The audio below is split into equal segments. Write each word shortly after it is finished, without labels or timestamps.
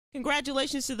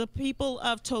Congratulations to the people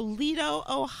of Toledo,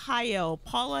 Ohio.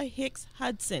 Paula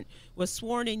Hicks-Hudson was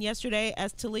sworn in yesterday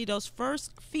as Toledo's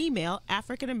first female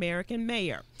African-American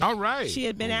mayor. All right. She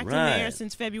had been acting mayor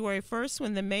since February 1st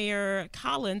when the mayor,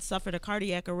 Collins, suffered a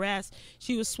cardiac arrest.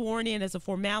 She was sworn in as a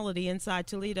formality inside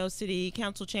Toledo City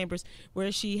Council chambers,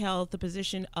 where she held the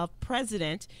position of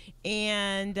president.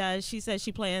 And she says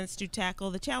she plans to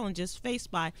tackle the challenges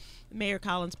faced by Mayor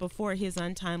Collins before his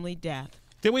untimely death.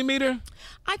 Did we meet her?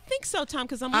 I think so, Tom,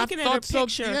 because I'm looking at her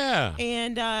picture,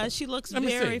 and she looks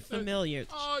very familiar.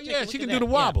 Oh, yeah, she can do the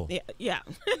wobble. Yeah.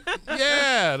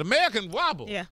 Yeah, the mayor can wobble. Yeah.